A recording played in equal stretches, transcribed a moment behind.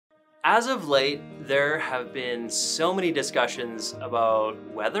As of late, there have been so many discussions about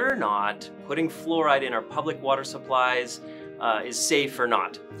whether or not putting fluoride in our public water supplies is safe or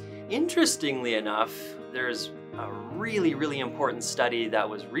not. Interestingly enough, there's a really important study that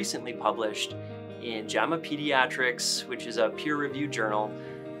was recently published in JAMA Pediatrics, which is a peer-reviewed journal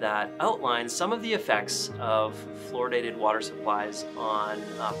that outlines some of the effects of fluoridated water supplies on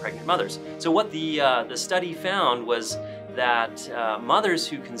pregnant mothers. So what the study found was that mothers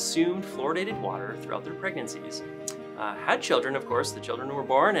who consumed fluoridated water throughout their pregnancies had children, of course. The children were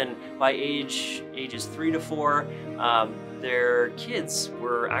born, and by ages 3 to 4, their kids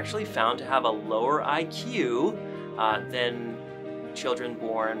were actually found to have a lower IQ than children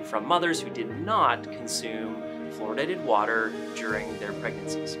born from mothers who did not consume fluoridated water during their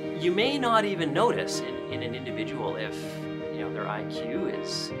pregnancies. You may not even notice in an individual if their IQ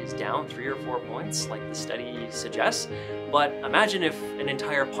is down 3 or 4 points, like the study suggests. But imagine if an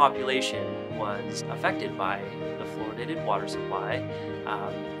entire population was affected by the fluoridated water supply,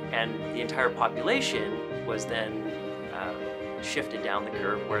 and the entire population was then shifted down the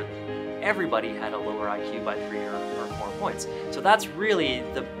curve where everybody had a lower IQ by 3 or 4 points. So that's really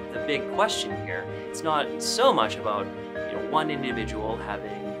the big question here. It's not so much about one individual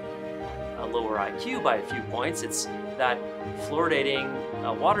having a lower IQ by a few points. It's that fluoridating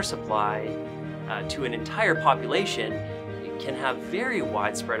a water supply to an entire population can have very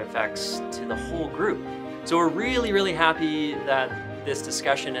widespread effects to the whole group. So we're really happy that this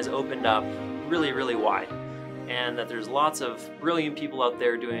discussion has opened up really wide, and that there's lots of brilliant people out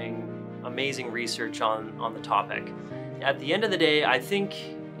there doing amazing research on the topic. At the end of the day, I think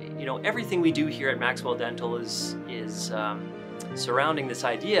everything we do here at Maxwell Dental is surrounding this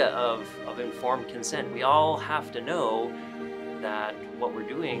idea of informed consent. We all have to know that what we're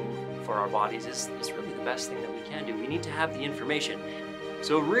doing for our bodies is really the best thing that we can do. We need to have the information.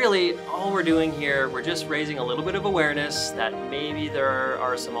 So really, all we're doing here, we're just raising a little bit of awareness that maybe there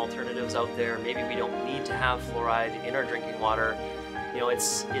are some alternatives out there. Maybe we don't need to have fluoride in our drinking water.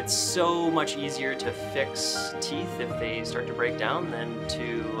 It's so much easier to fix teeth if they start to break down than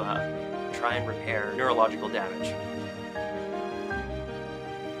to try and repair neurological damage.